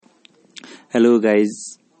Hello,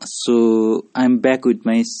 guys. So I'm back with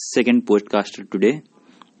my second podcaster today,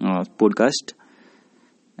 podcast,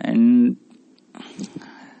 and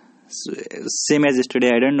same as yesterday.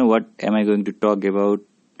 I don't know what am I going to talk about,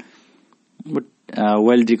 but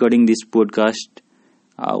while recording this podcast,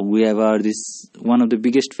 we have this one of the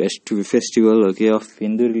biggest festival, of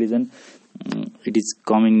Hindu religion. It is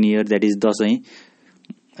coming near. That is Dasai.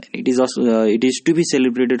 It is to be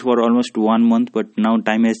celebrated for almost 1 month, but now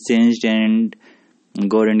time has changed and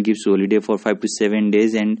government gives holiday for 5 to 7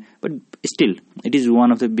 days, and but still it is one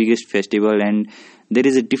of the biggest festival, and there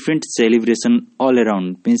is a different celebration all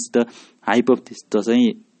around. Means the hype of this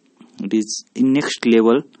Dasai, it is in next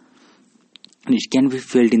level, and it can be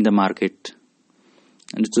felt in the market.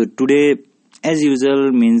 And so today, as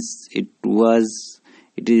usual, means it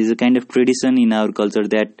is a kind of tradition in our culture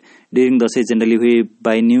that during Dasai generally we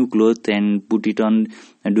buy new clothes and put it on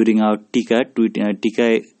during our Tika.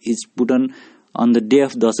 Tika is put on the day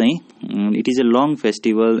of Dasai. It is a long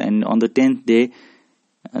festival, and on the 10th day,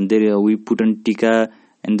 we put on Tika,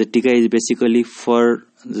 and the Tika is basically for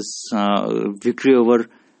this victory over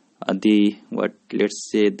the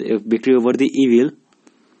victory over the evil.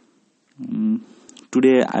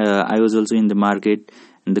 Today I was also in the market,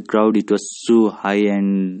 and the crowd, it was so high,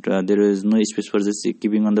 and there was no space for just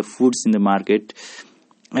keeping on the foods in the market.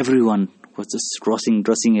 Everyone was just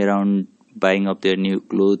rushing around, buying up their new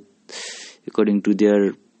clothes according to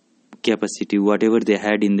their capacity, whatever they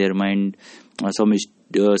had in their mind. Some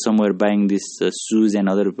were buying these shoes and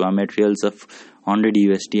other materials of 100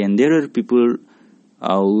 USD, and there are people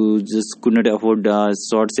who just could not afford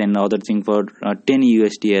shorts and other thing for 10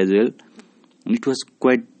 USD as well. It was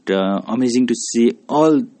quite amazing to see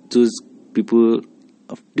all those people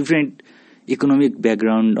of different economic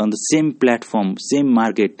background on the same platform, same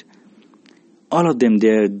market. All of them,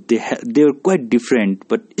 they were quite different,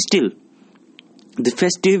 but still the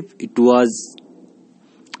festive, it was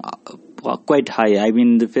quite high. I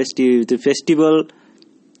mean, the festival,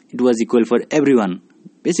 it was equal for everyone.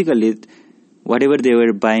 Basically, whatever they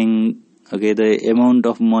were buying, the amount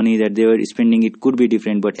of money that they were spending, it could be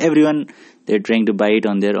different, but everyone, they're trying to buy it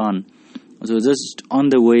on their own. So just on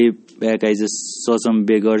the way back, I just saw some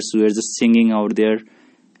beggars who were just singing out there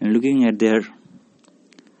and looking at their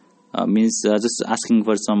just asking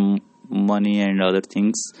for some money and other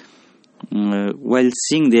things. While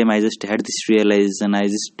seeing them, I just had this realization. I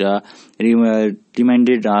just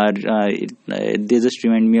reminded they just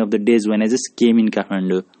remind me of the days when I just came in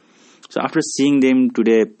Kathmandu. So after seeing them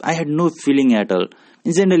today, I had no feeling at all.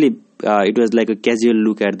 Generally, it was like a casual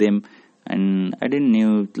look at them, and I didn't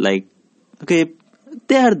know, like, okay,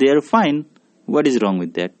 they are there, fine. What is wrong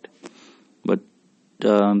with that? But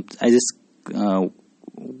I just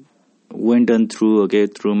went on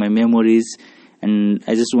through my memories, and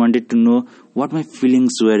I just wanted to know what my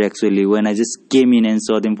feelings were actually when I just came in and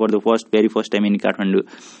saw them for the very first time in Kathmandu.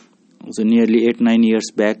 So nearly 8-9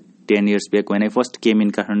 years back, 10 years back, when I first came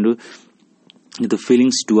in Kathmandu, the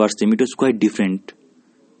feelings towards them, it was quite different.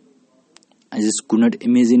 I just could not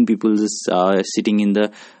imagine people just sitting in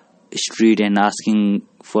the street and asking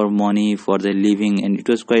for money for their living, and it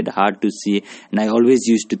was quite hard to see. And I always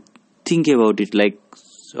used to think about it, like,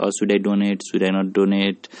 should I donate, should I not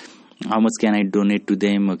donate, how much can I donate to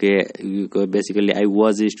them? Basically I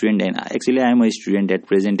was a student, and actually I am a student at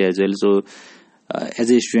present as well. So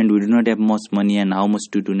as a student, we do not have much money, and how much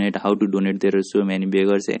to donate, how to donate. There are so many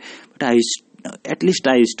beggars, but at least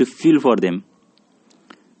I used to feel for them.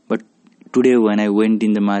 But today, when I went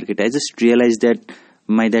in the market, I just realized that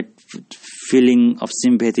that feeling of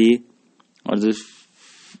sympathy, or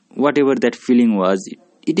whatever that feeling was,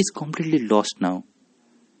 it is completely lost now.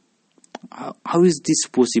 How is this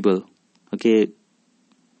possible?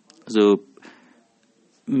 So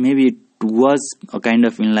maybe it was a kind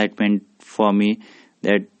of enlightenment for me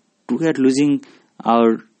that we are losing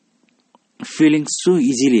our feelings so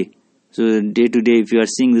easily. So day to day, if you are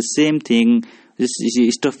seeing the same thing, just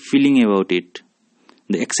stop feeling about it.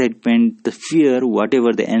 The excitement, the fear,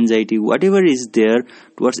 whatever, the anxiety, whatever is there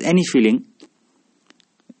towards any feeling,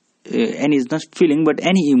 and it's not feeling but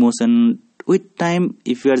any emotion, with time,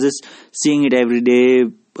 if you are just seeing it every day,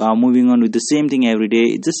 moving on with the same thing every day,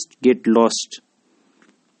 it just get lost.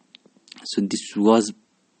 So this was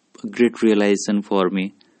a great realization for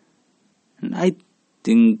me, and I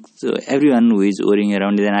think so everyone who is worrying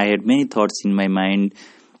around it. And I had many thoughts in my mind,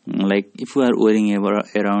 like, if we are worrying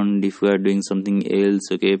around, if we are doing something else,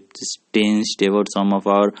 just tensed about some of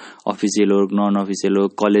our official or non-official or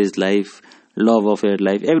college life, love affair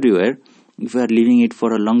life, everywhere, if we are living it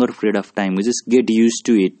for a longer period of time, we just get used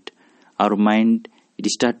to it. Our mind, it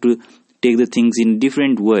start to take the things in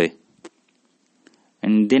different way.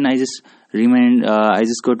 And then I just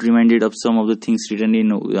got reminded of some of the things written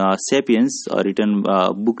in Sapiens, or written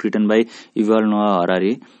book written by Yuval Noah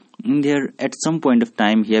Harari. In there, at some point of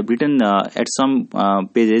time, he had written at some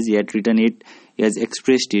pages, he had written it, he has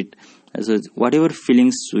expressed it. So whatever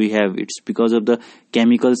feelings we have, it's because of the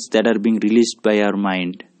chemicals that are being released by our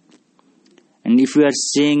mind. And if we are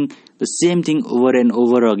saying the same thing over and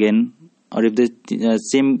over again, or if the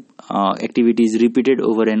same activity is repeated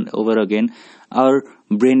over and over again, our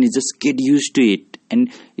brain is just get used to it, and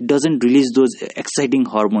it doesn't release those exciting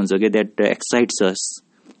hormones, okay, that excites us.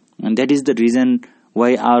 And that is the reason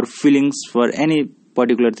why our feelings for any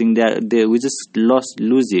particular thing, we just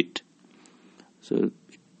lose it. So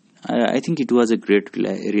I think it was a great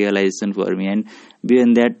realization for me. And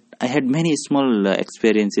beyond that, I had many small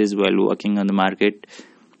experiences while working on the market.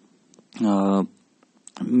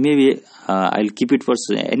 Maybe I'll keep it for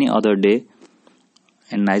any other day,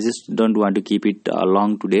 and I just don't want to keep it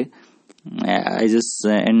long today. I just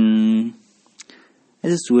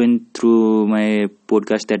went through my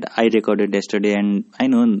podcast that I recorded yesterday, and I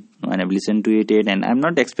know when I've listened to it, and I'm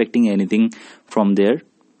not expecting anything from there.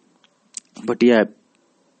 But yeah,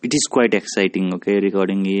 it is quite exciting, okay,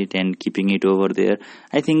 recording it and keeping it over there.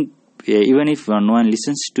 I think even if no one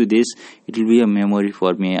listens to this, it will be a memory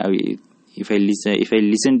for me. If I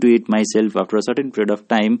listen to it myself after a certain period of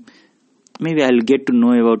time, maybe I'll get to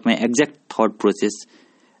know about my exact thought process,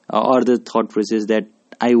 or the thought process that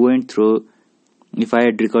I went through. If I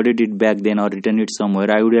had recorded it back then or written it somewhere,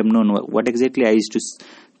 I would have known what exactly I used to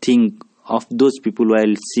think of those people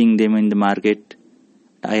while seeing them in the market.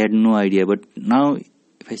 I had no idea. But now,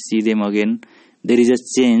 if I see them again, there is a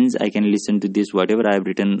chance I can listen to this, whatever I have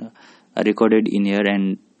written, recorded in here,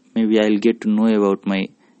 and maybe I'll get to know about my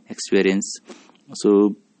experience.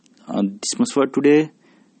 So, this much for today.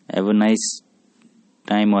 Have a nice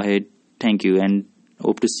time ahead. Thank you, and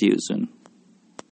hope to see you soon.